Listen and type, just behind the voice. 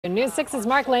News 6's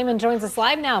Mark Lehman joins us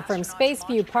live now from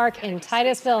Spaceview Park in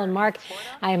Titusville. And Mark,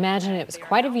 I imagine it was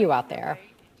quite a view out there.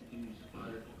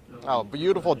 Oh,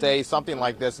 beautiful day. Something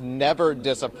like this never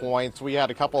disappoints. We had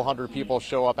a couple hundred people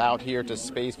show up out here to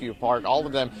Spaceview Park. All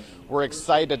of them were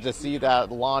excited to see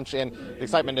that launch, and the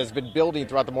excitement has been building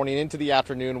throughout the morning into the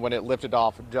afternoon when it lifted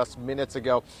off just minutes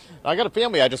ago. I got a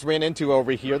family I just ran into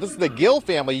over here. This is the Gill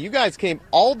family. You guys came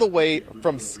all the way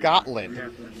from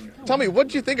Scotland. Tell me, what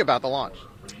did you think about the launch?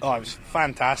 Oh, it was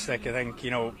fantastic. I think,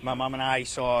 my mum and I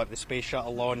saw the space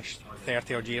shuttle launch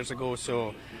 30 odd years ago,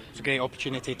 so it's a great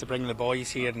opportunity to bring the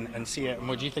boys here and see it. And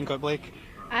what do you think of it, Blake?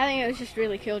 I think it was just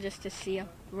really cool just to see a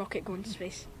rocket go into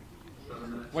space.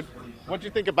 What do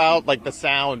you think about the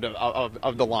sound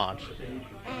of the launch?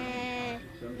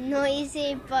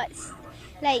 Noisy, but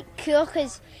cool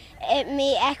because it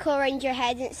may echo around your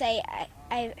head, and it's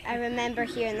I remember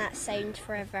hearing that sound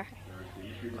forever.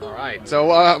 All right. So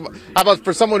how about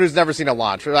for someone who's never seen a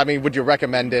launch? I mean, would you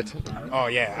recommend it? Oh,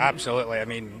 yeah, absolutely. I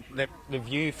mean, the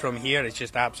view from here is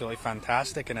just absolutely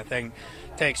fantastic. And I think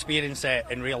to experience it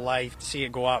in real life, to see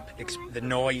it go up, the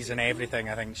noise and everything,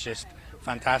 I think it's just a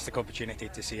fantastic opportunity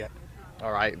to see it.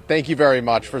 All right. Thank you very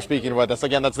much for speaking with us.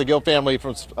 Again, that's the Gill family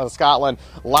from Scotland.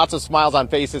 Lots of smiles on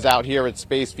faces out here at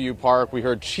Spaceview Park. We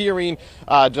heard cheering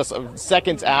just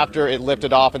seconds after it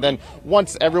lifted off. And then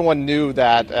once everyone knew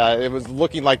that it was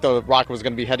looking like the rocket was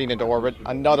going to be heading into orbit,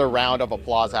 another round of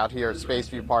applause out here at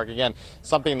Spaceview Park. Again,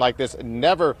 something like this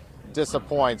never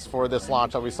disappoints for this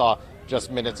launch that we saw just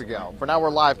minutes ago. For now,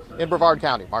 we're live in Brevard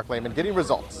County. Mark Lehman getting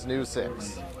results. News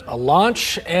 6. A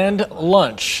launch and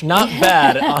lunch. Not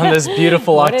bad on this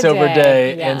beautiful October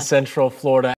day in Central Florida.